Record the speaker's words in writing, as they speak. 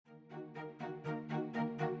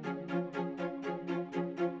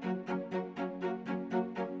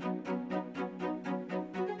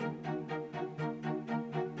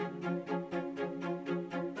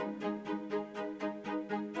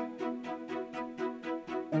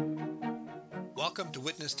Welcome to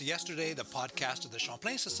Witness to Yesterday, the podcast of the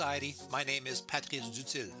Champlain Society. My name is Patrice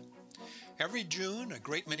Dutil. Every June, a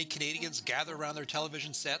great many Canadians gather around their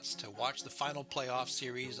television sets to watch the final playoff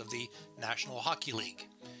series of the National Hockey League.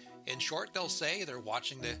 In short, they'll say they're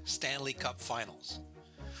watching the Stanley Cup Finals.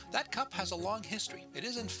 That cup has a long history. It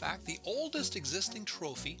is, in fact, the oldest existing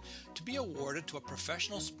trophy to be awarded to a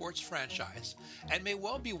professional sports franchise and may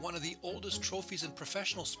well be one of the oldest trophies in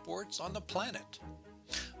professional sports on the planet.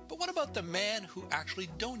 But what about the man who actually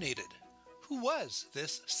donated? Who was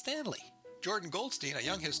this Stanley? Jordan Goldstein, a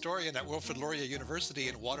young historian at Wilfrid Laurier University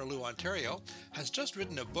in Waterloo, Ontario, has just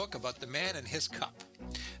written a book about the man and his cup.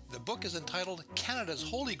 The book is entitled Canada's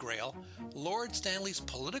Holy Grail, Lord Stanley's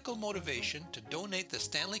Political Motivation to Donate the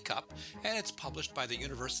Stanley Cup, and it's published by the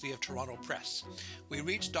University of Toronto Press. We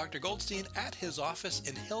reached Dr. Goldstein at his office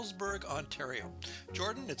in Hillsburg, Ontario.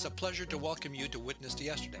 Jordan, it's a pleasure to welcome you to Witness to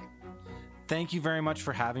Yesterday. Thank you very much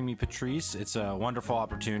for having me, Patrice. It's a wonderful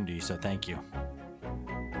opportunity, so thank you.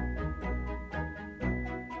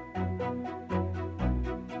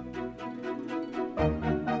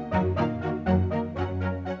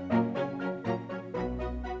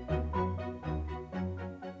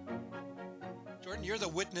 Jordan, you're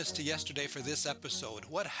the witness to yesterday for this episode.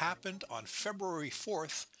 What happened on February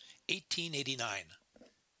 4th, 1889?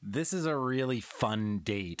 This is a really fun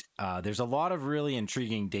date. There's a lot of really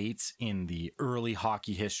intriguing dates in the early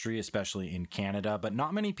hockey history, especially in Canada, but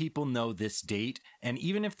not many people know this date. And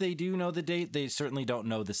even if they do know the date, they certainly don't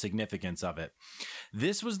know the significance of it.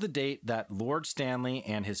 This was the date that Lord Stanley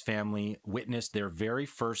and his family witnessed their very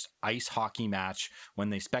first ice hockey match when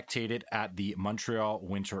they spectated at the Montreal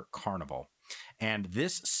Winter Carnival. And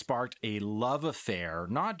this sparked a love affair,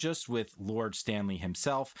 not just with Lord Stanley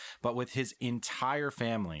himself, but with his entire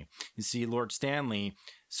family. You see, Lord Stanley,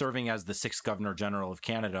 serving as the 6th Governor General of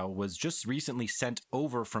Canada, was just recently sent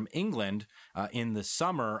over from England in the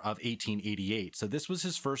summer of 1888. So this was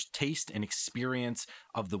his first taste and experience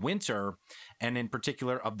of the winter, and in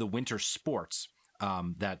particular of the winter sports.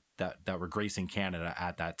 That were gracing Canada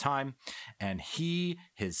at that time. And he,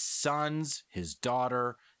 his sons, his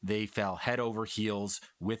daughter, they fell head over heels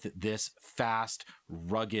with this fast,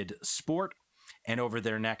 rugged sport. And over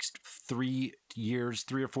their next 3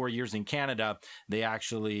 or 4 years in Canada, they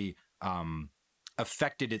actually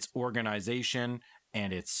affected its organization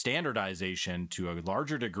and its standardization to a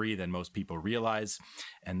larger degree than most people realize.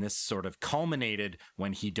 And this sort of culminated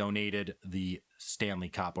when he donated the Stanley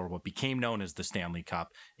Cup, or what became known as the Stanley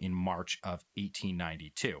Cup, in March of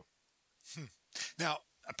 1892. Now,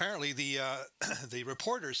 apparently the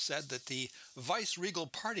reporters said that the vice-regal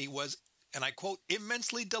party was, and I quote,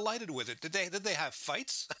 immensely delighted with it. Did they have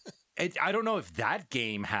fights? I don't know if that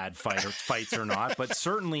game had fights or not, but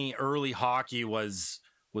certainly early hockey was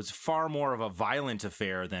far more of a violent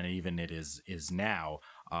affair than even it is now.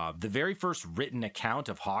 The very first written account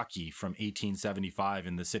of hockey from 1875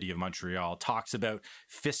 in the city of Montreal talks about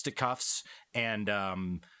fisticuffs, and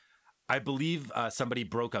I believe somebody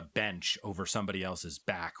broke a bench over somebody else's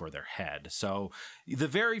back or their head. So the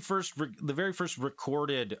very first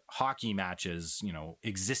recorded hockey matches,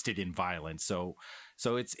 existed in violence. So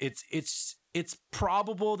it's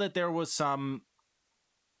probable that there was some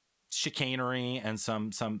chicanery and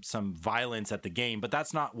some violence at the game, but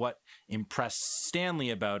that's not what impressed Stanley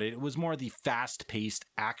about it. It was more the fast-paced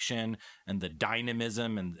action and the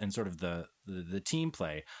dynamism and sort of the team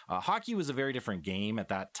play. Hockey was a very different game at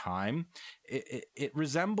that time. It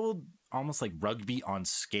resembled almost like rugby on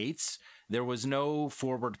skates. There was no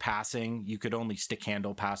forward passing. You could only stick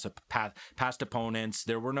handle past opponents.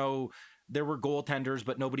 There were goaltenders,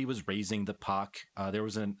 but nobody was raising the puck. There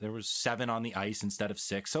was 7 on the ice instead of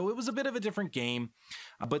 6. So it was a bit of a different game,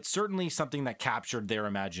 but certainly something that captured their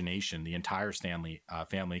imagination, the entire Stanley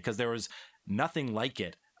family, because there was nothing like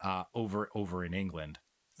it over in England.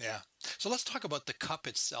 Yeah. So let's talk about the cup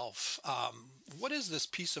itself. What is this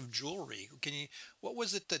piece of jewelry? What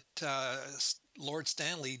was it that Lord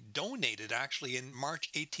Stanley donated actually in March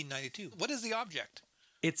 1892? What is the object?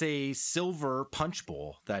 It's a silver punch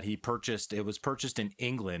bowl that he purchased. It was purchased in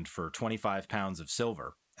England for 25 pounds of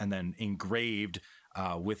silver and then engraved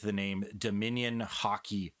with the name Dominion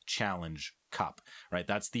Hockey Challenge Cup, right?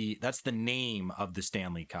 That's the name of the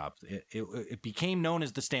Stanley Cup. It became known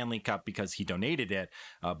as the Stanley Cup because he donated it,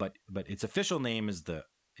 but its official name is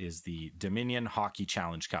the Dominion Hockey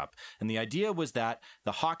Challenge Cup. And the idea was that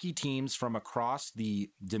the hockey teams from across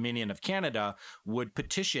the Dominion of Canada would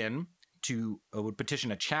petition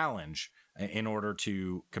a challenge in order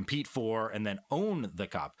to compete for and then own the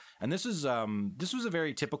cup. And this was a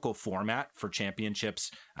very typical format for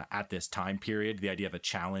championships at this time period, the idea of a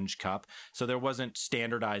challenge cup. So there wasn't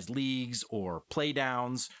standardized leagues or play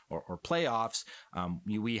downs or playoffs.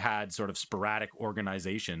 We had sort of sporadic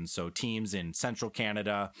organizations. So teams in central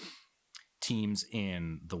Canada, teams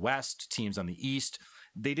in the West, teams on the East,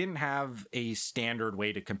 they didn't have a standard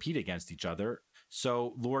way to compete against each other.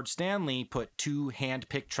 So Lord Stanley put two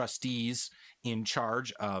hand-picked trustees in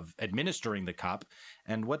charge of administering the cup.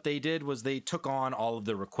 And what they did was they took on all of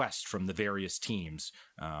the requests from the various teams.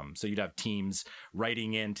 So you'd have teams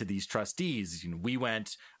writing into these trustees. We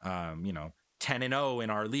went, 10-0 in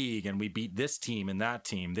our league, and we beat this team and that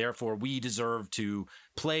team. Therefore, we deserve to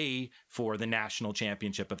play for the National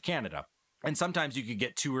Championship of Canada. And sometimes you could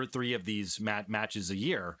get 2 or 3 of these matches a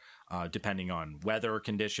year, depending on weather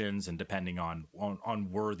conditions and depending on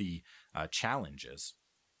worthy challenges.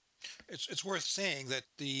 It's worth saying that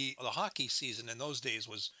the hockey season in those days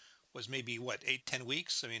was maybe 8-10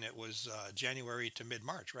 weeks. I mean, it was January to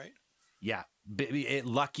mid-March, right? Yeah,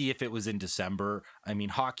 lucky if it was in December. I mean,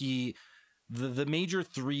 hockey. The major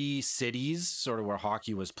 3 cities, sort of where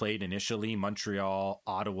hockey was played initially, Montreal,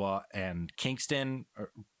 Ottawa, and Kingston, are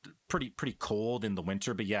pretty cold in the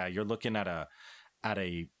winter. But yeah, you're looking at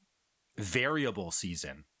a variable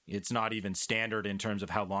season. It's not even standard in terms of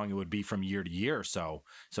how long it would be from year to year. So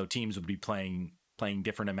teams would be playing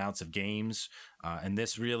different amounts of games, and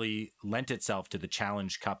this really lent itself to the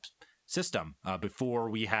Challenge Cup system before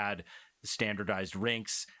we had standardized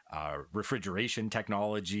rinks, refrigeration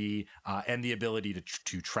technology, and the ability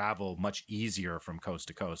to travel much easier from coast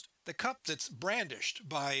to coast. The cup that's brandished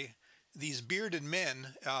by these bearded men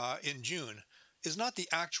in June is not the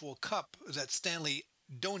actual cup that Stanley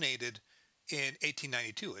donated in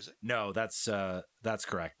 1892, is it? No, that's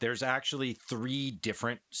correct. There's actually 3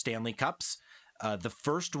 different Stanley Cups. The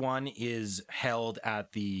first one is held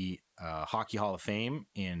at the Hockey Hall of Fame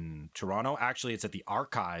in Toronto. Actually, it's at the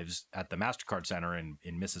archives at the MasterCard Center in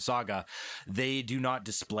Mississauga. They do not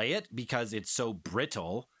display it because it's so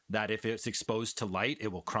brittle that if it's exposed to light,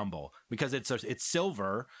 it will crumble because it's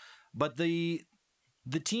silver. But the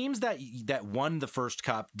teams that won the first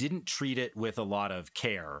cup didn't treat it with a lot of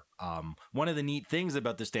care. One of the neat things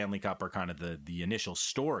about the Stanley Cup are kind of the initial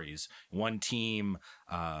stories. One team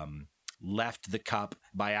left the cup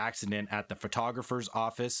by accident at the photographer's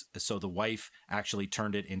office, so the wife actually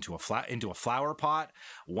turned it into a flower pot.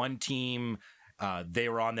 One team, they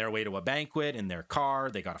were on their way to a banquet in their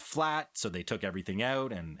car. They got a flat, so they took everything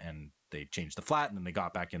out and they changed the flat, and then they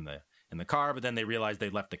got back in the car, but then they realized they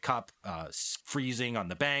left the cup freezing on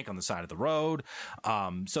the bank on the side of the road.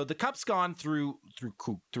 So the cup's gone through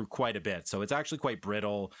quite a bit. So it's actually quite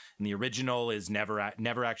brittle, and the original is never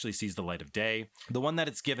actually sees the light of day. The one that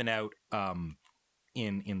it's given out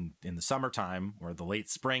in the summertime or the late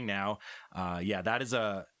spring now, that is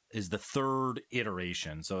the 3rd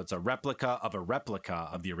iteration. So it's a replica of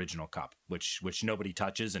the original cup, which nobody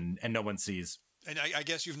touches and no one sees. And I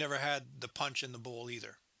guess you've never had the punch in the bowl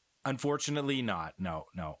either. Unfortunately not. No.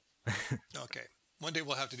 Okay. One day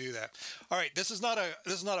we'll have to do that. All right. This is not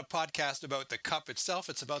a podcast about the cup itself.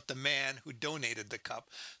 It's about the man who donated the cup.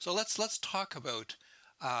 So let's talk about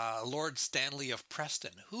Lord Stanley of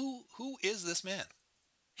Preston. Who is this man?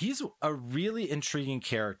 He's a really intriguing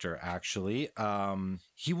character, actually.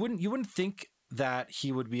 You wouldn't think that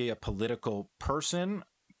he would be a political person,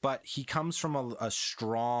 but he comes from a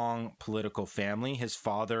strong political family. His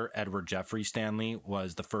father, Edward Geoffrey Stanley,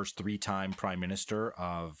 was the first 3-time prime minister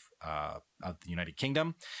of the United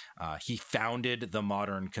Kingdom. He founded the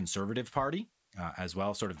modern Conservative Party as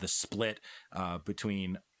well, sort of the split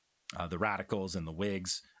between the Radicals and the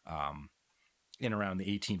Whigs in around the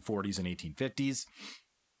 1840s and 1850s.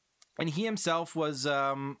 And he himself was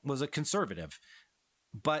a conservative,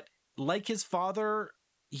 but like his father,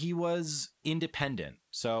 he was independent.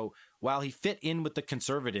 So while he fit in with the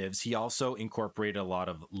conservatives, he also incorporated a lot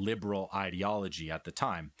of liberal ideology at the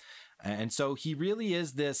time. And so he really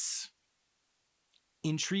is this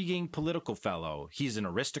intriguing political fellow. He's an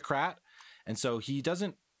aristocrat, and so he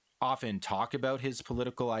doesn't often talk about his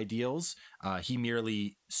political ideals. He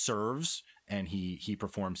merely serves and he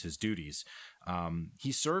performs his duties.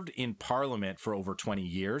 He served in Parliament for over 20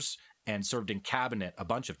 years and served in cabinet a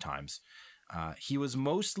bunch of times. He was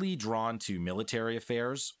mostly drawn to military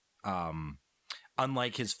affairs.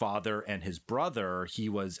 Unlike his father and his brother, he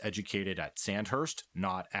was educated at Sandhurst,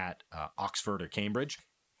 not at Oxford or Cambridge.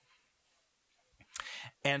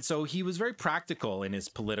 And so he was very practical in his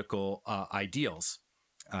political ideals.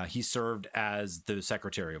 He served as the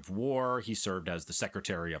Secretary of War. He served as the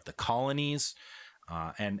Secretary of the Colonies.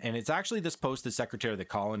 And it's actually this post as Secretary of the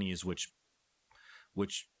Colonies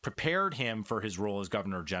which prepared him for his role as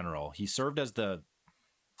Governor General. He served as the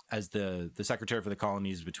Secretary for the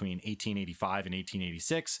Colonies between 1885 and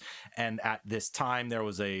 1886, and at this time there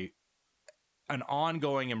was an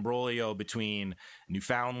ongoing imbroglio between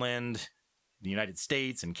Newfoundland, the United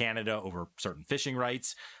States, and Canada over certain fishing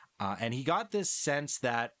rights, and he got this sense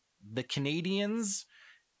that the Canadians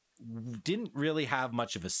didn't really have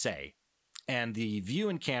much of a say. And the view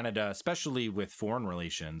in Canada, especially with foreign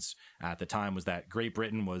relations at the time, was that Great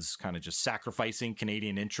Britain was kind of just sacrificing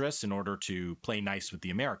Canadian interests in order to play nice with the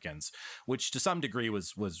Americans, which to some degree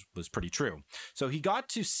was pretty true. So he got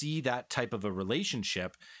to see that type of a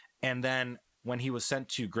relationship, and then when he was sent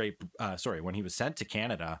to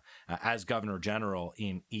Canada as Governor General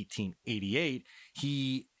in 1888,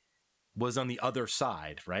 he was on the other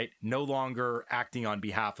side, right? No longer acting on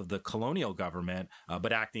behalf of the colonial government,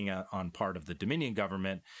 but acting on part of the Dominion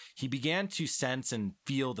government. He began to sense and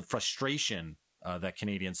feel the frustration that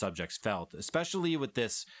Canadian subjects felt, especially with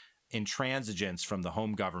this intransigence from the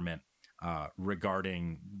home government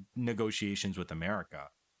regarding negotiations with America.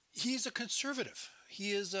 He's a conservative.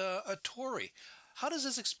 He is a Tory. How does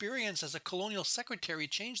his experience as a colonial secretary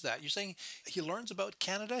change that? You're saying he learns about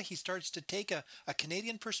Canada, he starts to take a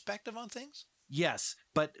Canadian perspective on things? Yes,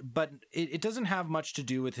 but it doesn't have much to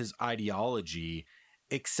do with his ideology,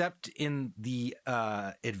 except in the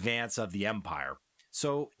advance of the empire.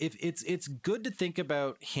 So if it's good to think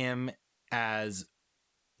about him as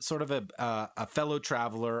sort of a fellow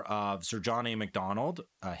traveler of Sir John A. Macdonald.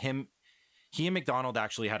 He and Macdonald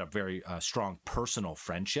actually had a very strong personal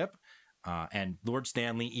friendship. And Lord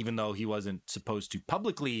Stanley, even though he wasn't supposed to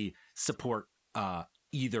publicly support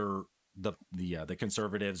either the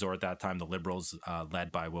Conservatives or at that time the Liberals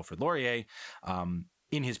led by Wilfrid Laurier,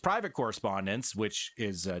 in his private correspondence, which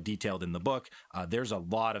is detailed in the book, there's a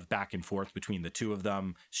lot of back and forth between the two of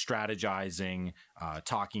them, strategizing,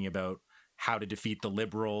 talking about how to defeat the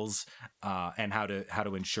Liberals and how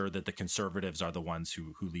to ensure that the Conservatives are the ones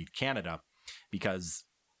who lead Canada, because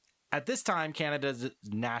at this time, Canada's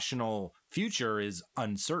national future is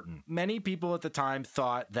uncertain. Many people at the time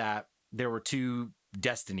thought that there were two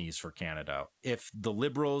destinies for Canada. If the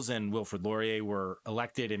Liberals and Wilfrid Laurier were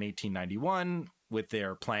elected in 1891 with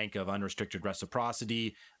their plank of unrestricted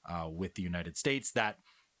reciprocity with the United States, that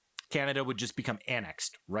Canada would just become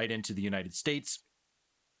annexed right into the United States.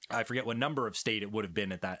 I forget what number of state it would have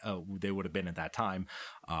been at that. They would have been at that time,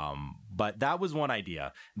 but that was one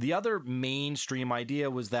idea. The other mainstream idea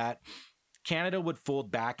was that Canada would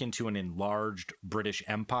fold back into an enlarged British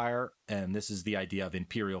Empire, and this is the idea of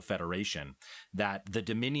imperial federation. That the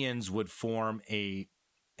Dominions would form a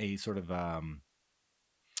sort of a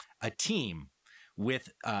team with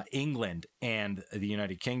England and the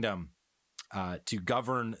United Kingdom to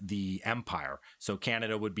govern the empire. So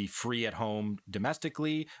Canada would be free at home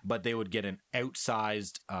domestically, but they would get an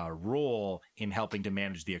outsized role in helping to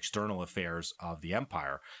manage the external affairs of the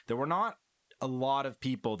empire. There were not a lot of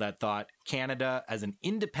people that thought Canada as an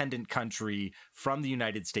independent country from the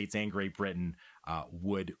United States and Great Britain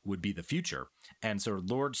would be the future. And so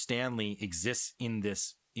Lord Stanley exists in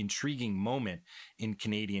this intriguing moment in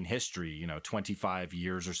Canadian history, 25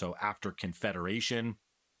 years or so after Confederation,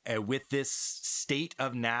 with this state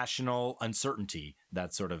of national uncertainty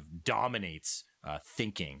that sort of dominates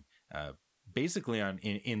thinking, basically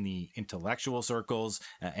in the intellectual circles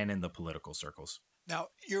and in the political circles. Now,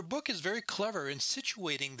 your book is very clever in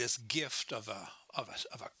situating this gift of a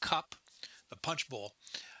cup, the punch bowl,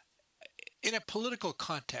 in a political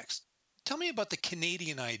context. Tell me about the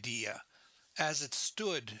Canadian idea as it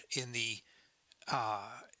stood in the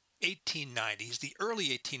 1890s, the early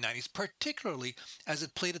 1890s, particularly as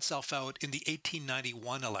it played itself out in the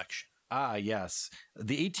 1891 election. Ah, yes.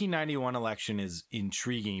 The 1891 election is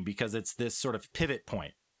intriguing because it's this sort of pivot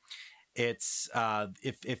point. It's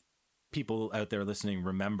if people out there listening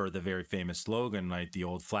remember the very famous slogan, like the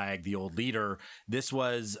old flag, the old leader, this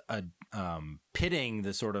was pitting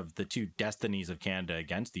the two destinies of Canada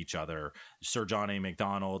against each other. Sir John A.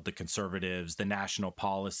 Macdonald, the Conservatives, the national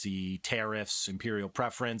policy, tariffs, imperial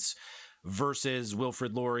preference, versus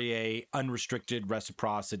Wilfrid Laurier, unrestricted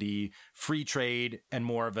reciprocity, free trade, and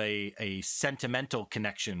more of a sentimental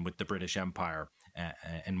connection with the British Empire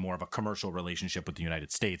and more of a commercial relationship with the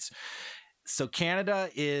United States. So Canada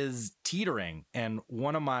is teetering, and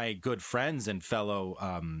one of my good friends and fellow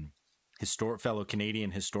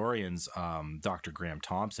Canadian historians, Dr. Graham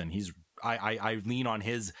Thompson, he's I lean on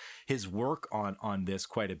his work on this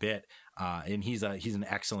quite a bit, and he's an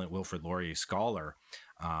excellent Wilfrid Laurier scholar.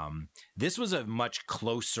 This was a much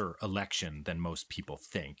closer election than most people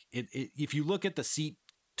think. If you look at the seat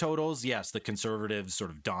totals, yes, the Conservatives sort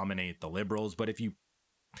of dominate the Liberals, but if you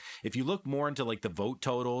look more into like the vote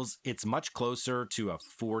totals, it's much closer to a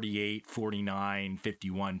 48, 49,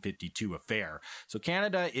 51, 52 affair. So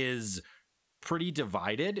Canada is pretty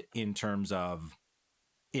divided in terms of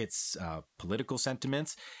its political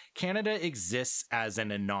sentiments. Canada exists as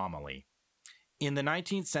an anomaly. In the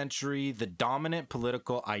 19th century, the dominant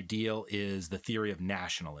political ideal is the theory of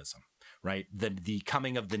nationalism, right? The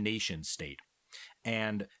coming of the nation state.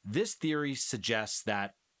 And this theory suggests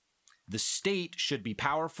that the state should be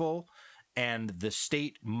powerful and the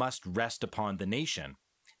state must rest upon the nation.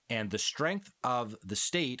 And the strength of the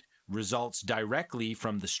state results directly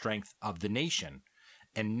from the strength of the nation.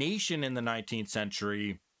 And nation in the 19th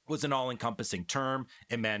century was an all-encompassing term.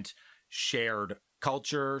 It meant shared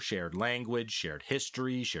culture, shared language, shared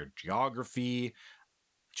history, shared geography,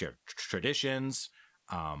 shared traditions,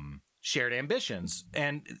 shared ambitions.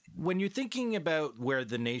 And when you're thinking about where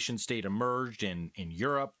the nation state emerged in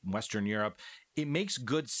Europe, Western Europe, it makes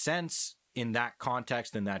good sense in that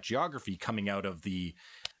context and that geography coming out of the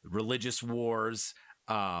religious wars,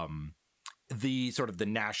 the sort of the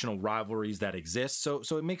national rivalries that exist. So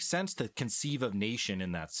it makes sense to conceive of nation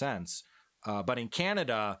in that sense. But in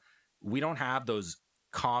Canada, we don't have those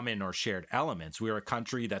common or shared elements. We are a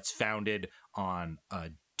country that's founded on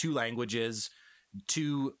 2 languages,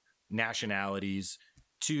 2 nationalities,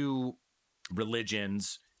 2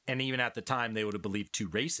 religions, and even at the time they would have believed 2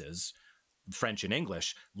 races, French and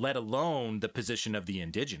English, let alone the position of the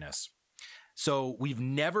indigenous. So we've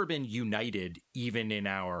never been united even in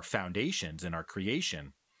our foundations, in our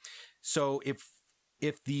creation. So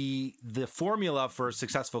if the formula for a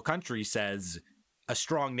successful country says a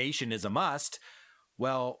strong nation is a must,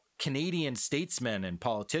 well, Canadian statesmen and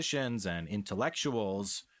politicians and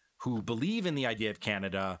intellectuals who believe in the idea of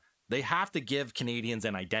Canada, they have to give Canadians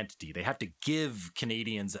an identity. They have to give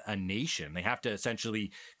Canadians a nation. They have to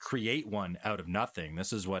essentially create one out of nothing.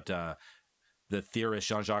 This is what the theorist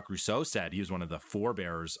Jean-Jacques Rousseau said. He was one of the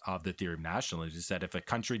forebearers of the theory of nationalism. He said if a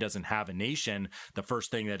country doesn't have a nation, the first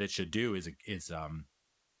thing that it should do is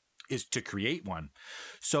to create one.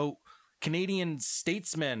 So Canadian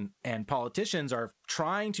statesmen and politicians are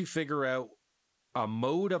trying to figure out a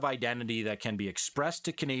mode of identity that can be expressed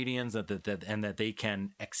to Canadians and that they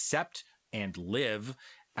can accept and live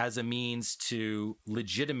as a means to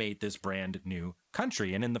legitimate this brand new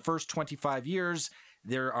country. And in the first 25 years,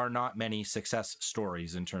 there are not many success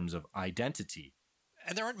stories in terms of identity.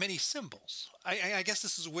 And there aren't many symbols. I guess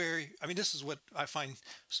this is where, this is what I find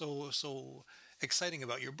so exciting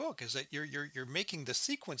about your book, is that you're making the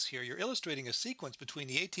sequence here. You're illustrating a sequence between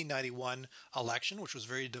the 1891 election, which was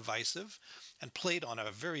very divisive and played on a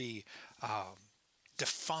very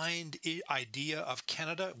defined idea of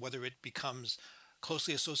Canada, whether it becomes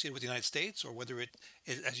closely associated with the United States or whether it,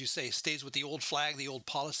 as you say, stays with the old flag, the old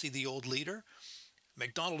policy, the old leader.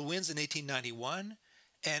 Macdonald wins in 1891,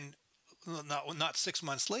 and not 6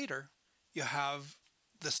 months later, you have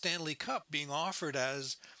the Stanley Cup being offered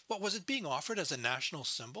as, what was it being offered as a national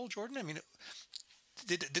symbol, Jordan?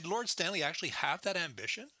 Did Lord Stanley actually have that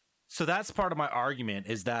ambition? So that's part of my argument,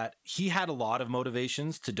 is that he had a lot of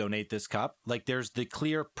motivations to donate this cup. Like, there's the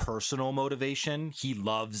clear personal motivation. He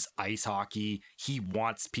loves ice hockey. He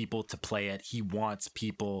wants people to play it. He wants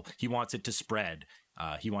it to spread.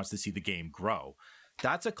 He wants to see the game grow.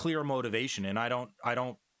 That's a clear motivation, and I don't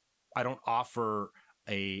offer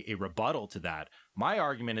a rebuttal to that. My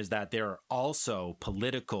argument is that there are also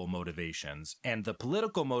political motivations, and the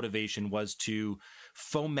political motivation was to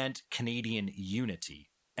foment Canadian unity.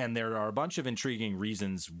 And there are a bunch of intriguing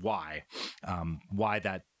reasons why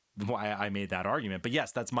I made that argument. But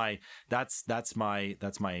yes, that's my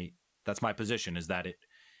position, is that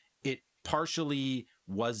it partially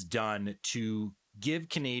was done to give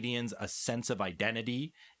Canadians a sense of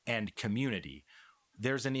identity and community.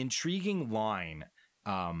 There's an intriguing line,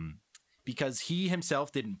 because he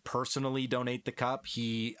himself didn't personally donate the cup.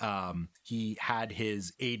 He had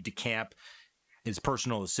his aide-de-camp, his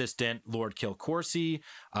personal assistant, Lord Kilcorsi,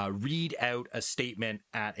 read out a statement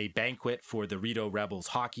at a banquet for the Rideau Rebels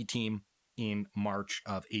hockey team in March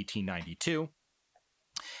of 1892.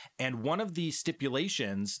 And one of the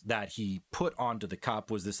stipulations that he put onto the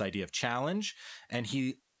cup was this idea of challenge. And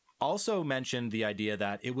he also mentioned the idea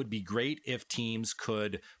that it would be great if teams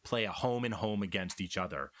could play a home and home against each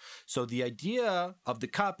other. So the idea of the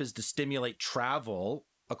cup is to stimulate travel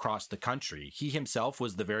across the country. He himself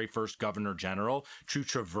was the very first governor general to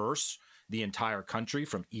traverse the entire country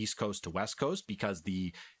from East Coast to West Coast, because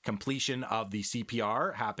the completion of the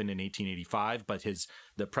CPR happened in 1885, but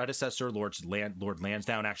the predecessor, Lord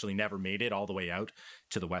Lansdowne, actually never made it all the way out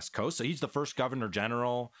to the West Coast. So he's the first Governor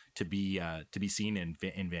General to be seen in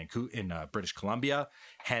Vancouver, in British Columbia.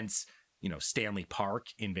 Hence, Stanley Park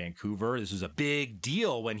in Vancouver. This was a big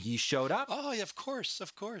deal when he showed up. Oh, yeah, of course.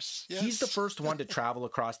 Yes. He's the first one to travel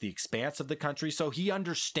across the expanse of the country, so he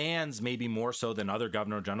understands maybe more so than other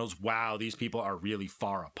governor generals. Wow, these people are really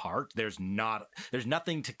far apart. There's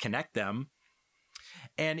nothing to connect them.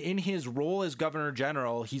 And in his role as governor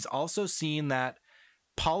general, he's also seen that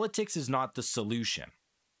politics is not the solution.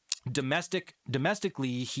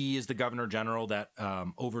 Domestically, he is the governor general that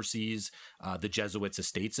oversees the Jesuits'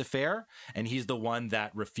 estates affair, and he's the one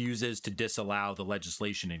that refuses to disallow the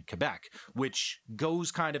legislation in Quebec, which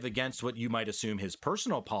goes kind of against what you might assume his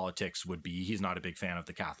personal politics would be. He's not a big fan of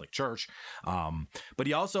the Catholic Church, but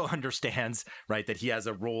he also understands, right, that he has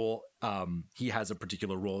a role. He has a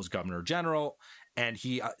particular role as governor general. And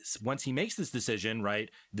he, once he makes this decision,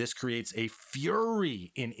 right, this creates a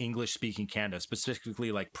fury in English-speaking Canada,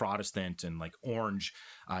 specifically like Protestant and like Orange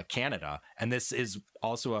Canada. And this is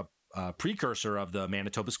also a precursor of the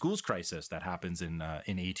Manitoba schools crisis that happens in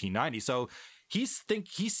 1890. So he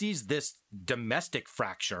sees this domestic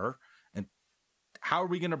fracture, and how are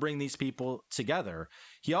we going to bring these people together?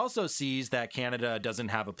 He also sees that Canada doesn't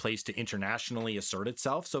have a place to internationally assert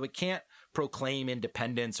itself, so it can't proclaim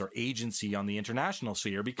independence or agency on the international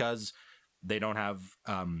sphere because they don't have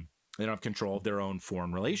control of their own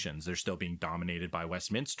foreign relations. They're still being dominated by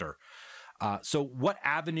Westminster. So what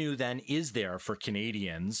avenue then is there for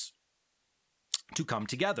Canadians to come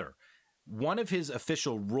together? Two of his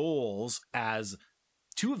official roles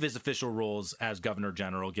as Governor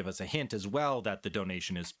General give us a hint as well that the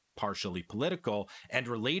donation is partially political and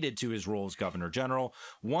related to his role as Governor General.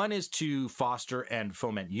 One is to foster and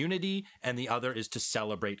foment unity, and the other is to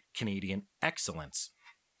celebrate Canadian excellence.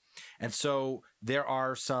 And so there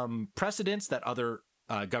are some precedents that other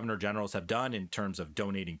Governor Generals have done in terms of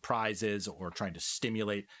donating prizes or trying to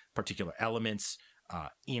stimulate particular elements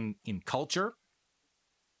in culture.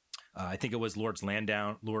 I think it was Lord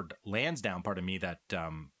Lansdowne, that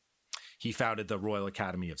he founded the Royal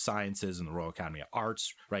Academy of Sciences and the Royal Academy of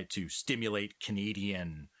Arts, right, to stimulate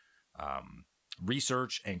Canadian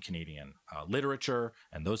research and Canadian literature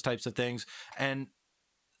and those types of things. And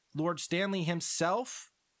Lord Stanley himself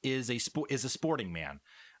is a sporting man.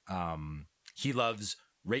 He loves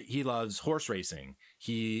horse racing.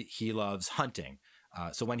 He loves hunting.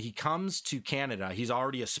 So when he comes to Canada, he's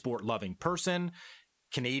already a sport-loving person.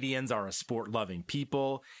 Canadians are a sport-loving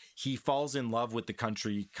people. He falls in love with the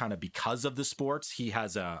country kind of because of the sports. He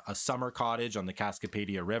has a summer cottage on the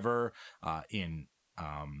Cascapedia River in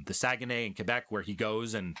the Saguenay in Quebec, where he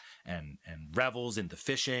goes and revels in the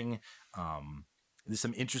fishing. There's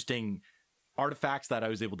some interesting artifacts that I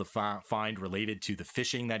was able to find related to the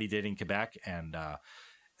fishing that he did in Quebec, and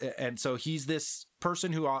so he's this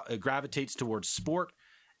person who gravitates towards sport.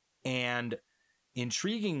 And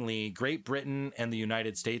intriguingly, Great Britain and the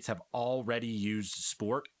United States have already used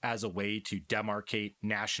sport as a way to demarcate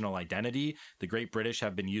national identity. The Great British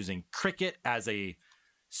have been using cricket as a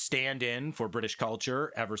stand-in for British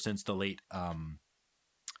culture ever since the late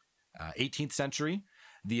 18th century.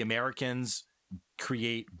 The Americans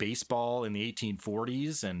create baseball in the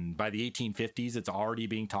 1840s, and by the 1850s, it's already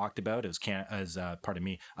being talked about as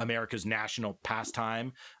America's national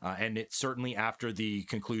pastime. And it's certainly after the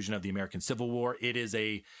conclusion of the American Civil War, it is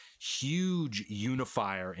a huge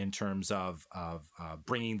unifier in terms of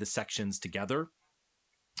bringing the sections together.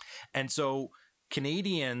 And so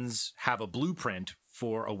Canadians have a blueprint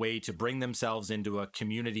for a way to bring themselves into a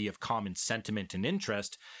community of common sentiment and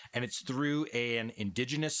interest, and it's through an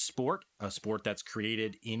Indigenous sport, a sport that's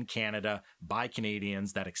created in Canada by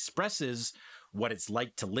Canadians that expresses what it's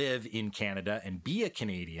like to live in Canada and be a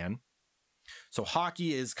Canadian. So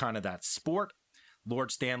hockey is kind of that sport.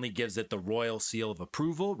 Lord Stanley gives it the royal seal of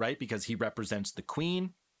approval, right, because he represents the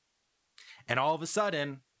Queen. And all of a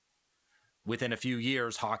sudden, within a few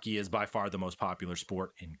years, hockey is by far the most popular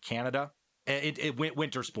sport in Canada.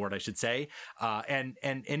 Winter sport, I should say. And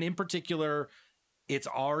in particular, it's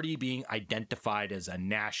already being identified as a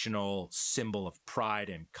national symbol of pride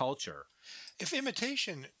and culture. If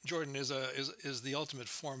imitation, Jordan, is the ultimate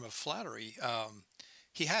form of flattery,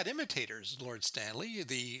 he had imitators, Lord Stanley.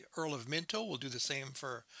 The Earl of Minto will do the same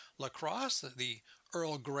for lacrosse. The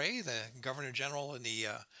Earl Grey, the Governor General in the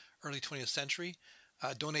early 20th century,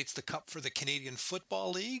 donates the cup for the Canadian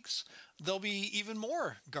Football Leagues. There'll be even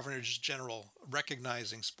more Governors General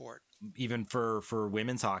recognizing sport. Even for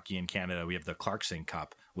women's hockey in Canada, we have the Clarkson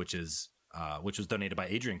Cup, which is which was donated by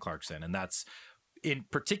Adrian Clarkson, and that's in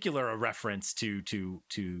particular a reference to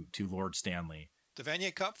Lord Stanley. The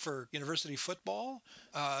Vanier Cup for university football.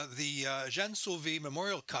 The Jeanne Sauvé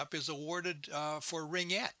Memorial Cup is awarded for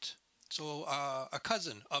ringette, so a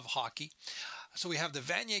cousin of hockey. So we have the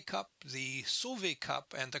Vanier Cup, the Sauvé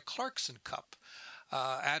Cup, and the Clarkson Cup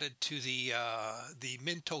added to the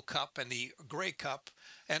Minto Cup and the Grey Cup.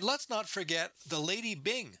 And let's not forget the Lady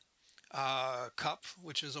Byng Cup,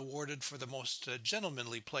 which is awarded for the most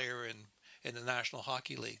gentlemanly player in the National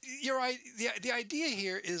Hockey League. You're right. The idea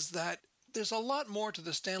here is that there's a lot more to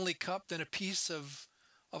the Stanley Cup than a piece of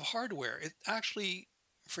hardware. It actually,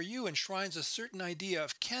 for you, enshrines a certain idea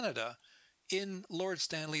of Canada in Lord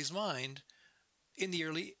Stanley's mind in the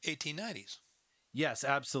early 1890s. Yes,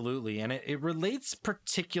 absolutely. And it relates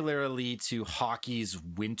particularly to hockey's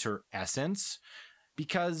winter essence,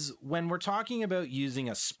 because when we're talking about using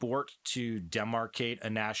a sport to demarcate a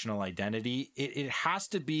national identity, it has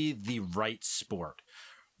to be the right sport.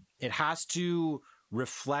 It has to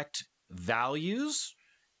reflect values,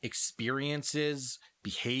 experiences,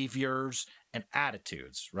 behaviors, and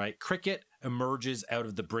attitudes, right? Cricket emerges out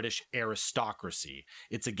of the British aristocracy.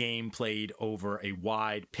 It's a game played over a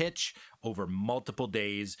wide pitch over multiple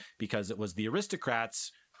days because it was the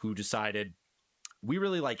aristocrats who decided, we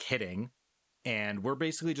really like hitting, and we're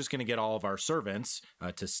basically just going to get all of our servants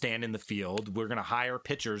to stand in the field. We're going to hire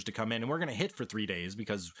pitchers to come in, and we're going to hit for 3 days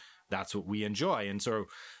because that's what we enjoy. And so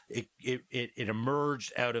it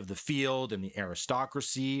emerged out of the field and the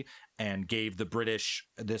aristocracy and gave the British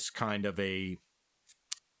this kind of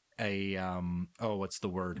what's the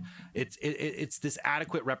word? It's this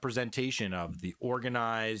adequate representation of the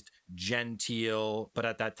organized, genteel, but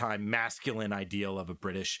at that time masculine ideal of a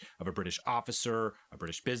British officer, a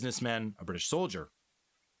British businessman, a British soldier.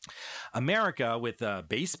 America with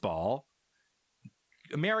baseball,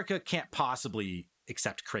 America can't possibly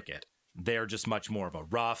accept cricket. They're just much more of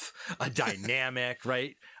a dynamic,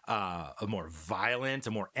 right? A more violent,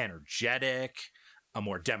 a more energetic, a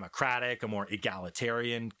more democratic, a more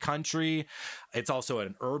egalitarian country. It's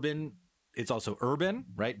also urban,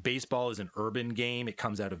 right? Baseball is an urban game. It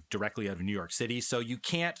comes directly out of New York City. So you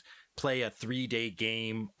can't play a 3-day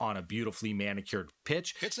game on a beautifully manicured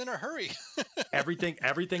pitch. It's in a hurry.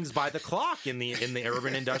 Everything's by the clock in the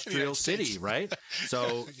urban industrial city, right?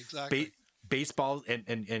 So exactly. Baseball, and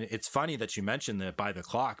it's funny that you mentioned that by the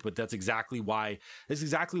clock, but that's exactly why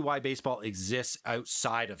baseball exists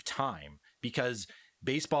outside of time, because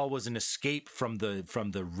baseball was an escape from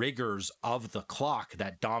the rigors of the clock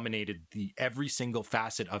that dominated every single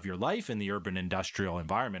facet of your life in the urban industrial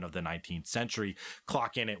environment of the 19th century.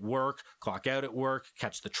 Clock in at work, clock out at work,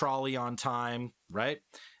 catch the trolley on time, right?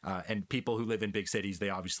 And people who live in big cities, they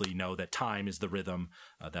obviously know that time is the rhythm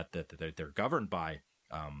that they're governed by.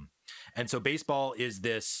 And so baseball is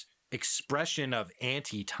this expression of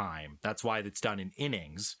anti-time. That's why it's done in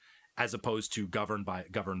innings, as opposed to governed by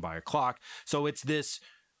a clock. So it's this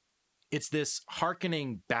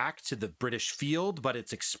hearkening back to the British field, but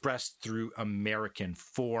it's expressed through American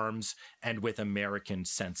forms and with American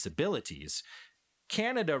sensibilities.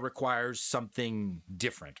 Canada requires something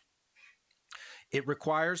different. It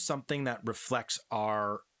requires something that reflects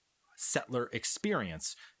our settler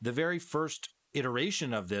experience. The very first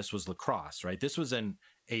iteration of this was lacrosse, right? This was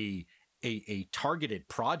a targeted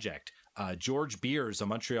project. George Beers, a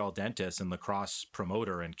Montreal dentist and lacrosse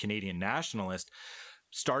promoter and Canadian nationalist,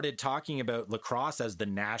 started talking about lacrosse as the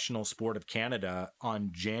national sport of Canada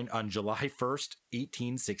on July 1st,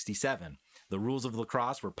 1867. The rules of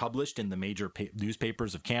lacrosse were published in the major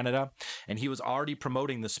newspapers of Canada, and he was already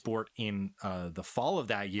promoting the sport in the fall of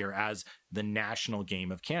that year as the national game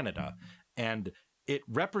of Canada. And it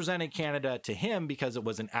represented Canada to him because it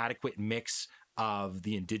was an adequate mix of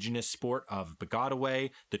the indigenous sport of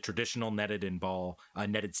Begodaway, the traditional netted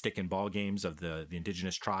stick and ball games of the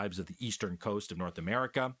indigenous tribes of the eastern coast of North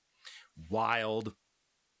America, wild,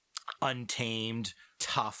 untamed,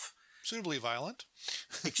 tough, suitably violent,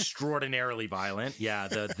 extraordinarily violent. Yeah,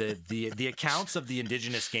 the accounts of the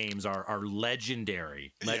indigenous games are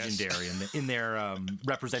legendary yes. in their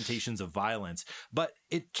representations of violence. But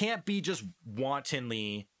it can't be just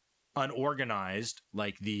wantonly unorganized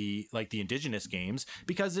like the indigenous games,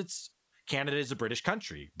 because Canada is a British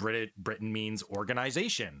country. Britain means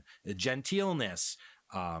organization, genteelness,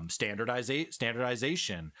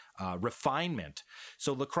 standardization, refinement.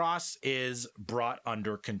 So lacrosse is brought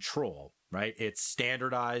under control, right? It's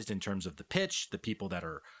standardized in terms of the pitch, the people that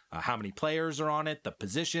are, how many players are on it, the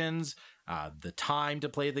positions, the time to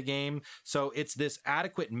play the game. So it's this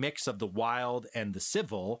adequate mix of the wild and the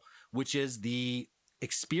civil, which is the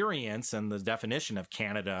experience and the definition of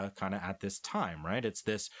Canada kind of at this time, right? It's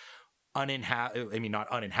this not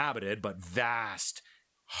uninhabited, but vast,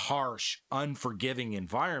 harsh, unforgiving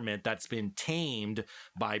environment that's been tamed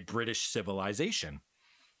by British civilization.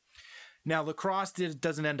 Now, lacrosse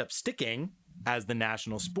doesn't end up sticking as the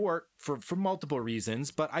national sport for multiple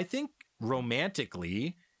reasons, but I think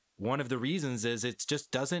romantically, one of the reasons is it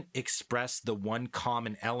just doesn't express the one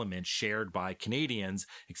common element shared by Canadians,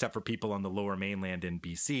 except for people on the Lower Mainland in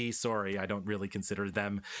BC. Sorry, I don't really consider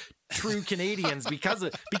them true Canadians because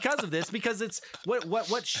of this. Because it's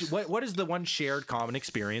what is the one shared common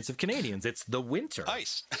experience of Canadians? It's the winter,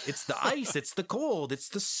 ice. It's the ice. It's the cold. It's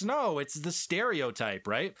the snow. It's the stereotype,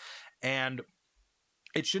 right? And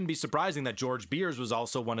it shouldn't be surprising that George Beers was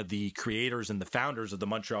also one of the creators and the founders of the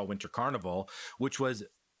Montreal Winter Carnival, which was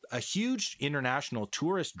a huge international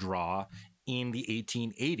tourist draw in the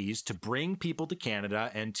 1880s to bring people to Canada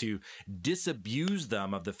and to disabuse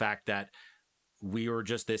them of the fact that we were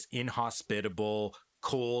just this inhospitable,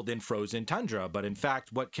 cold and frozen tundra. But in fact,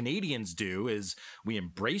 what Canadians do is we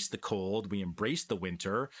embrace the cold, we embrace the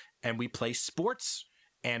winter, and we play sports.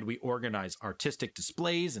 And we organize artistic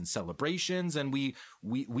displays and celebrations, and we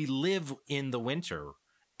live in the winter.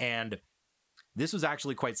 And this was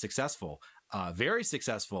actually quite successful, very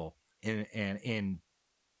successful in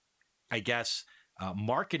I guess,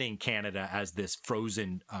 marketing Canada as this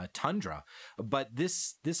frozen tundra. But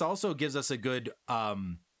this also gives us a good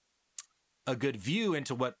view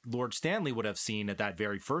into what Lord Stanley would have seen at that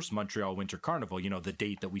very first Montreal Winter Carnival. You know, the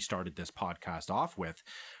date that we started this podcast off with.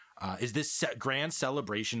 Is this grand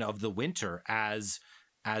celebration of the winter as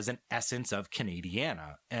an essence of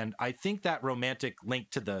Canadiana. And I think that romantic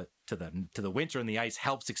link to the winter and the ice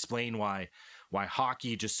helps explain why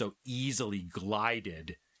hockey just so easily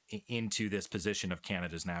glided into this position of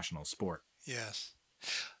Canada's national sport. Yes.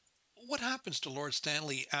 What happens to Lord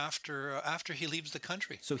Stanley after he leaves the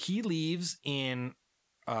country? So he leaves in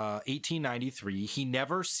 1893. He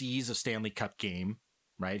never sees a Stanley Cup game.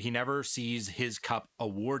 Right? He never sees his cup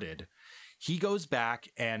awarded. He goes back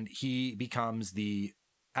and he becomes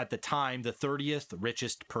at the time, the 30th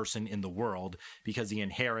richest person in the world because he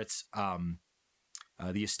inherits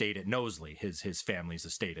the estate at Knowsley, his family's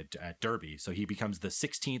estate at Derby. So he becomes the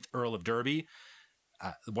 16th Earl of Derby,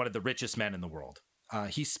 one of the richest men in the world.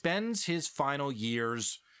 He spends his final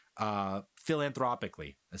years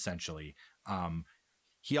philanthropically, essentially.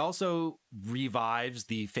 He also revives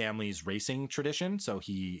the family's racing tradition. So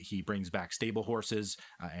he brings back stable horses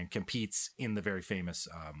and competes in the very famous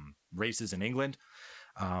races in England.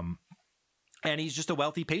 And he's just a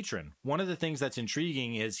wealthy patron. One of the things that's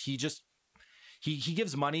intriguing is he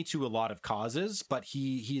gives money to a lot of causes, but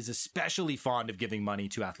he is especially fond of giving money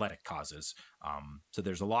to athletic causes. So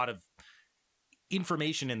there's a lot of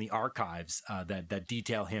information in the archives that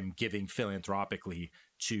detail him giving philanthropically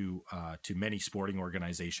to many sporting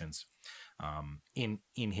organizations in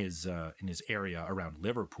his area around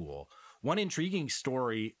Liverpool. One intriguing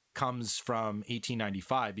story comes from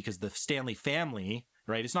 1895 because the Stanley family,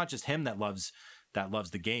 right? It's not just him that loves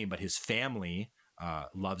the game, but his family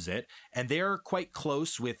loves it, and they're quite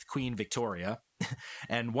close with Queen Victoria.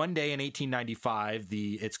 And one day in 1895,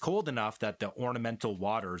 it's cold enough that the ornamental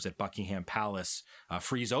waters at Buckingham Palace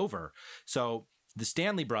freeze over. So the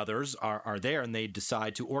Stanley brothers are there, and they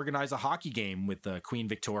decide to organize a hockey game with Queen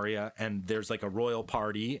Victoria, and there's like a royal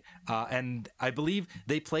party. And I believe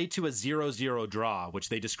they play to a 0-0 draw, which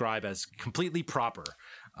they describe as completely proper.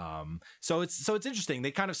 So it's interesting.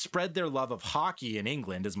 They kind of spread their love of hockey in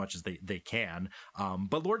England as much as they can.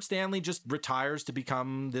 But Lord Stanley just retires to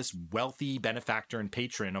become this wealthy benefactor and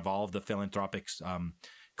patron of all of the philanthropic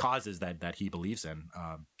causes that he believes in.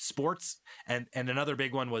 Sports and another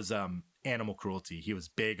big one was animal cruelty. He was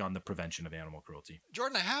big on the prevention of animal cruelty.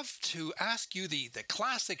 Jordan, I have to ask you the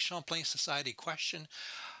classic Champlain Society question.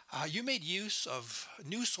 You made use of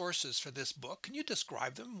new sources for this book. Can you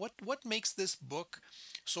describe them? What makes this book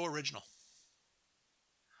so original?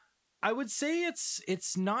 I would say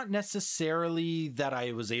it's not necessarily that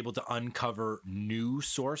I was able to uncover new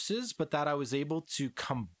sources, but that I was able to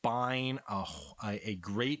combine a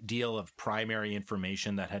great deal of primary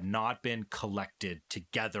information that had not been collected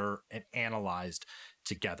together and analyzed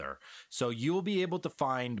together. So you'll be able to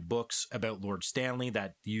find books about Lord Stanley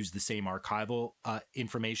that use the same archival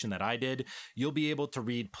information that I did. You'll be able to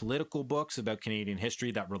read political books about Canadian history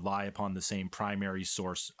that rely upon the same primary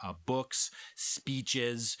source books,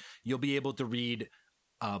 speeches. You'll be able to read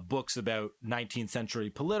books about 19th century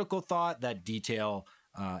political thought that detail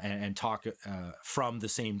and talk from the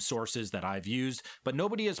same sources that I've used, but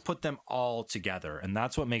nobody has put them all together. And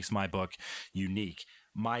that's what makes my book unique.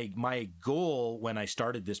 my goal when I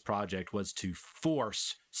started this project was to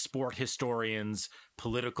force sport historians,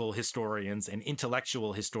 political historians, and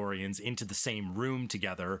intellectual historians into the same room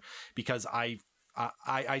together, because I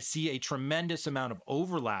see a tremendous amount of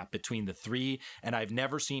overlap between the three, and I've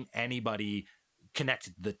never seen anybody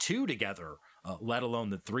connect the two together, let alone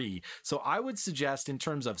the three. So I would suggest, in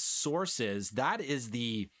terms of sources, that is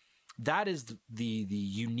the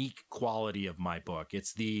unique quality of my book.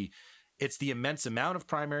 It's the immense amount of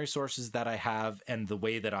primary sources that I have, and the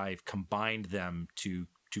way that I've combined them to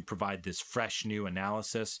provide this fresh new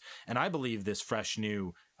analysis. And I believe this fresh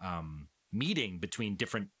new meeting between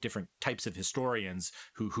different types of historians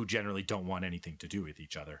who generally don't want anything to do with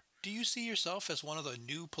each other. Do you see yourself as one of the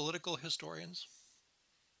new political historians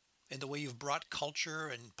in the way you've brought culture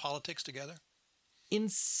and politics together? In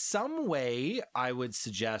some way, I would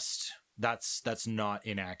suggest that's not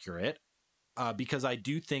inaccurate, because I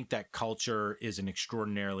do think that culture is an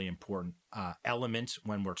extraordinarily important element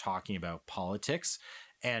when we're talking about politics.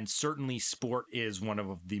 And certainly sport is one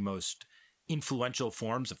of the most influential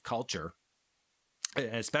forms of culture,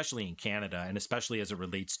 especially in Canada, and especially as it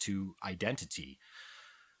relates to identity.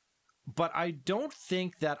 But I don't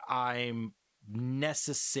think that I'm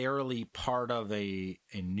necessarily part of the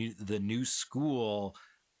new school,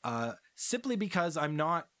 simply because I'm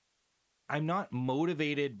not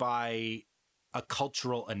motivated by a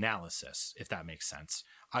cultural analysis, if that makes sense.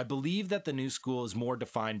 I believe that the new school is more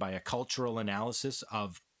defined by a cultural analysis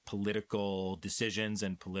of political decisions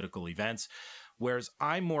and political events, whereas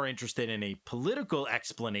I'm more interested in a political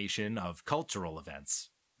explanation of cultural events.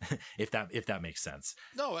 if that makes sense.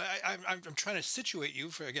 No, I'm trying to situate you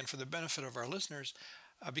for the benefit of our listeners,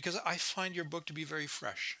 because I find your book to be very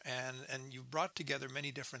fresh, and you brought together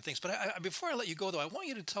many different things. But before I let you go, though, I want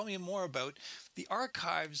you to tell me more about the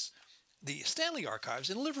archives, the Stanley Archives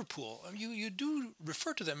in Liverpool. You do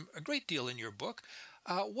refer to them a great deal in your book.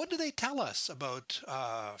 What do they tell us about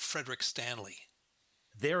Frederick Stanley?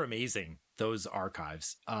 They're amazing, those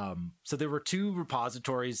archives. So there were two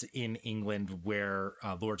repositories in England where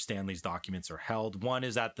Lord Stanley's documents are held. One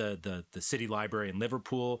is at the City Library in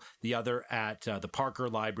Liverpool, the other at the Parker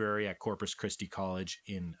Library at Corpus Christi College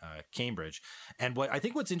in Cambridge. And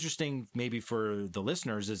what's interesting maybe for the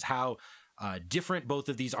listeners is how different both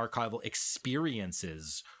of these archival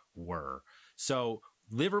experiences were. So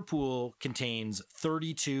Liverpool contains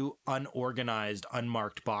 32 unorganized,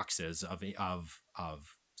 unmarked boxes of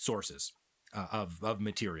sources, of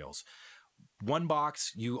materials. One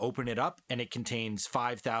box, you open it up, and it contains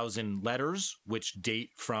 5,000 letters, which date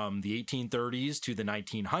from the 1830s to the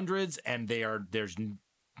 1900s, and there's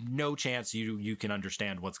no chance you can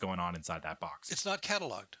understand what's going on inside that box. It's not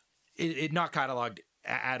cataloged. It's not cataloged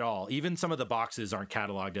at all. Even some of the boxes aren't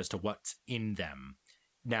cataloged as to what's in them.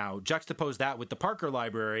 Now, juxtapose that with the Parker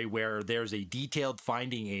Library, where there's a detailed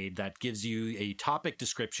finding aid that gives you a topic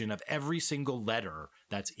description of every single letter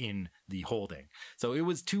that's in the holding. So it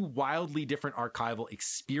was two wildly different archival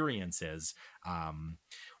experiences.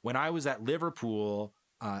 When I was at Liverpool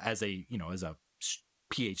as a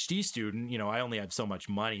PhD student, I only had so much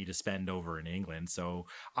money to spend over in England. So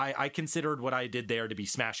I considered what I did there to be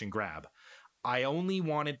smash and grab. I only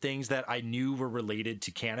wanted things that I knew were related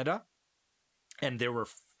to Canada. And there were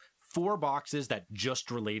 4 boxes that just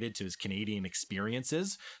related to his Canadian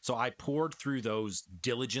experiences. So I poured through those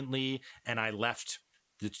diligently, and I left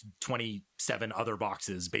the 27 other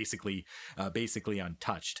boxes basically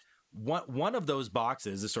untouched. One of those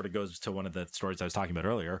boxes, this sort of goes to one of the stories I was talking about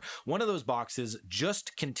earlier. One of those boxes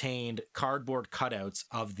just contained cardboard cutouts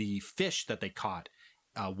of the fish that they caught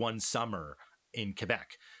one summer in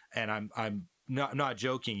Quebec. And I'm not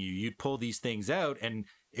joking you. You'd pull these things out, and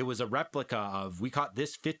it was a replica of, we caught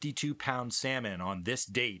this 52-pound salmon on this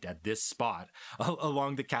date at this spot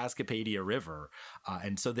along the Cascapedia River.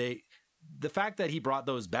 And so the fact that he brought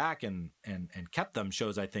those back and kept them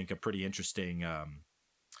shows, I think, a pretty interesting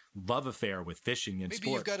love affair with fishing and sport.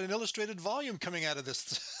 Maybe you've got an illustrated volume coming out of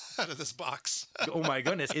this box. Oh my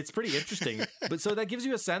goodness, it's pretty interesting. But so that gives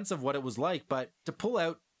you a sense of what it was like. But to pull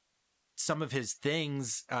out some of his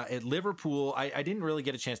things at Liverpool, I didn't really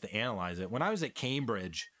get a chance to analyze it. When I was at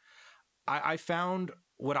Cambridge, I found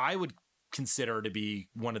what I would consider to be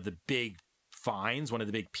one of the big finds, one of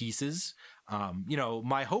the big pieces.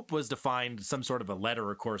 My hope was to find some sort of a letter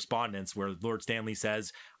or correspondence where Lord Stanley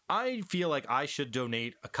says, I feel like I should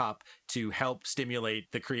donate a cup to help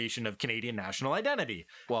stimulate the creation of Canadian national identity.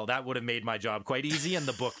 Well, that would have made my job quite easy, and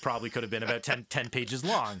the book probably could have been about 10 pages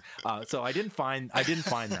long. So I didn't find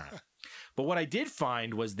that. But what I did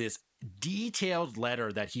find was this detailed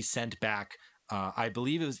letter that he sent back I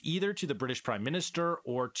believe it was either to the British Prime Minister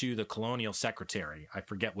or to the Colonial Secretary. I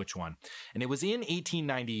forget which one. And it was in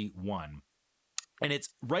 1891. And it's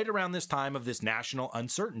right around this time of this national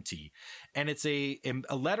uncertainty. And it's a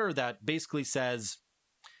letter that basically says,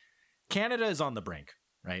 Canada is on the brink,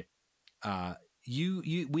 right?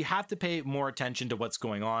 We have to pay more attention to what's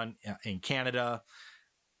going on in Canada.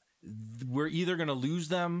 We're either going to lose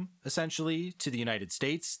them essentially to the United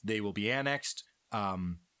States, they will be annexed,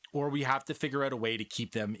 or we have to figure out a way to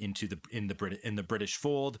keep them in the British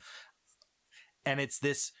fold. And it's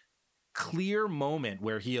this clear moment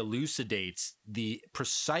where he elucidates the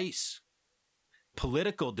precise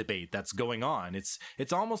political debate that's going on.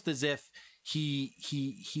 It's almost as if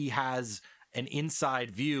he has an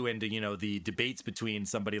inside view into, the debates between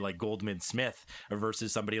somebody like Goldman Smith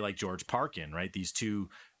versus somebody like George Parkin, right? These two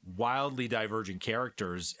wildly divergent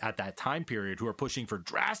characters at that time period who are pushing for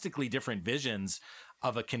drastically different visions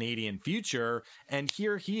of a Canadian future. And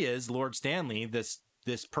here he is, Lord Stanley, this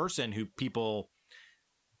person who people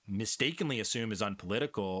mistakenly assume is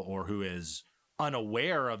unpolitical or who is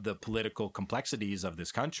unaware of the political complexities of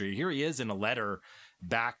this country. Here he is in a letter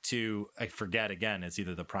back to, I forget again, it's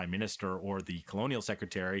either the Prime Minister or the Colonial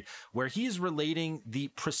Secretary, where he's relating the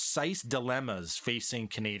precise dilemmas facing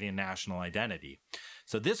Canadian national identity.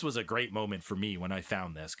 So this was a great moment for me when I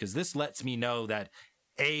found this, because this lets me know that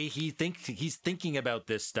he's thinking about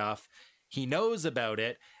this stuff, he knows about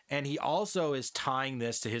it, and he also is tying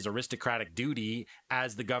this to his aristocratic duty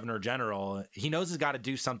as the Governor General. He knows he's got to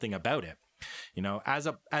do something about it. As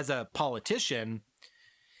a politician,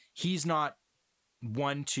 he's not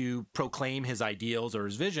one to proclaim his ideals or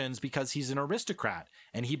his visions because he's an aristocrat,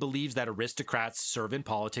 and he believes that aristocrats serve in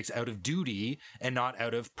politics out of duty and not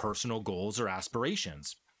out of personal goals or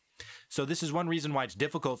aspirations. So this is one reason why it's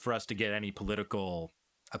difficult for us to get any political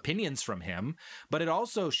opinions from him, but it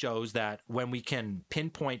also shows that when we can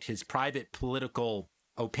pinpoint his private political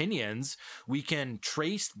opinions, we can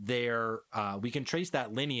trace that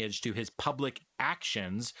lineage to his public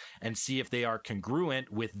actions and see if they are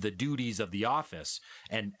congruent with the duties of the office.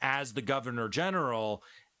 And as the Governor General,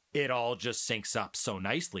 it all just syncs up so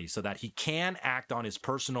nicely so that he can act on his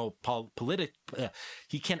personal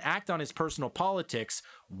politics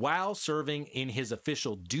while serving in his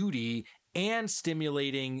official duty and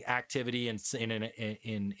stimulating activity in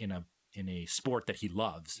a sport that he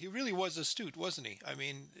loves. He really was astute, wasn't he? I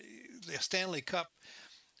mean, the Stanley Cup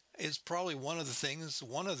is probably one of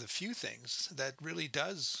the few things that really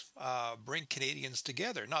does bring Canadians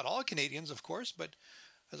together. Not all Canadians, of course, but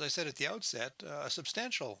as I said at the outset, a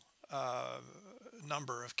substantial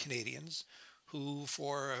number of Canadians who,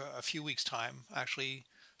 for a few weeks' time, actually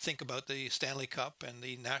think about the Stanley Cup and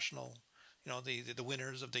the national, the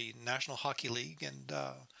winners of the National Hockey League, and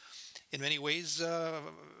in many ways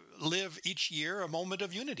live each year a moment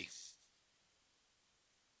of unity.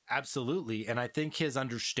 Absolutely. And I think his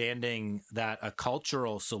understanding that a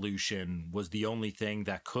cultural solution was the only thing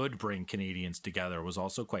that could bring Canadians together was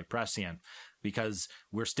also quite prescient, because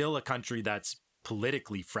we're still a country that's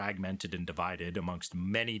politically fragmented and divided amongst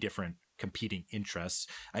many different competing interests.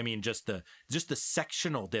 I mean, just the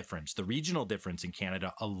sectional difference, the regional difference in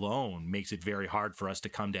Canada alone makes it very hard for us to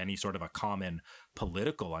come to any sort of a common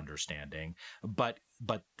political understanding. But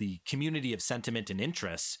the community of sentiment and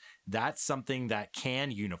interests, that's something that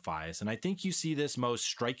can unify us. And I think you see this most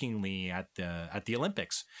strikingly at the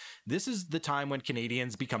Olympics. This is the time when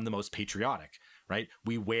Canadians become the most patriotic, right?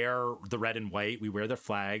 We wear the red and white, we wear the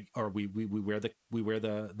flag, or we wear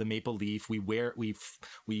the maple leaf, we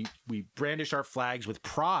brandish our flags with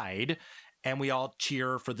pride, and we all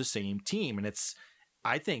cheer for the same team. And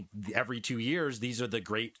I think every 2 years, these are the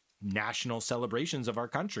great national celebrations of our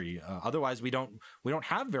country. Otherwise, we don't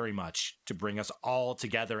have very much to bring us all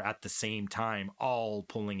together at the same time, all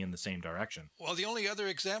pulling in the same direction. Well, the only other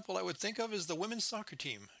example I would think of is the women's soccer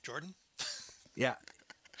team, Jordan. Yeah.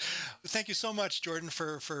 Thank you so much, Jordan,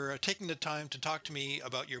 for taking the time to talk to me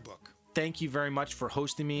about your book. Thank you very much for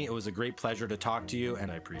hosting me. It was a great pleasure to talk to you,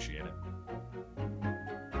 and I appreciate it.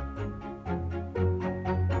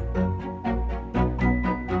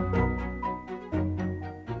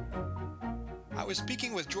 I was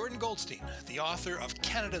speaking with Jordan Goldstein, the author of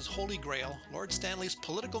Canada's Holy Grail, Lord Stanley's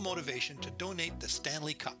Political Motivation to Donate the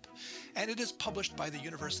Stanley Cup, and it is published by the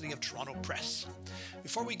University of Toronto Press.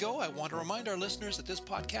 Before we go, I want to remind our listeners that this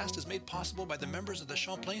podcast is made possible by the members of the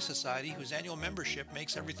Champlain Society, whose annual membership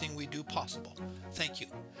makes everything we do possible. Thank you.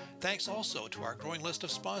 Thanks also to our growing list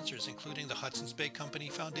of sponsors, including the Hudson's Bay Company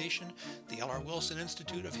Foundation, the L.R. Wilson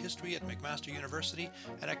Institute of History at McMaster University,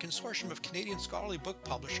 and a consortium of Canadian scholarly book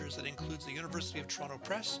publishers that includes the University of Toronto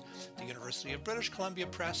Press, the University of British Columbia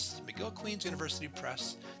Press, the McGill Queen's University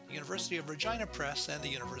Press, the University of Regina Press, and the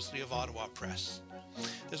University of Ottawa Press.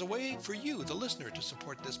 There's a way for you, the listener, to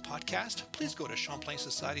support this podcast. Please go to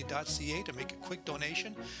ChamplainSociety.ca to make a quick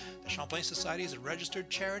donation. The Champlain Society is a registered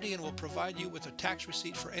charity and will provide you with a tax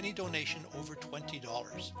receipt for any donation over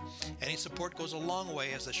 $20. Any support goes a long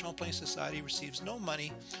way, as the Champlain Society receives no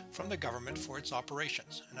money from the government for its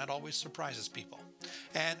operations, and that always surprises people.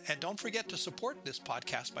 And don't forget to support this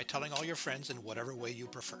podcast by telling all your friends in whatever way you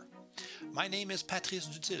prefer. My name is Patrice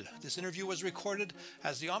Dutil. This interview was recorded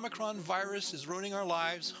as the Omicron virus is ruining our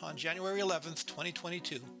lives on January 11th,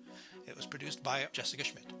 2022. It was produced by Jessica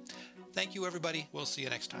Schmidt. Thank you, everybody. We'll see you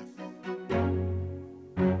next time.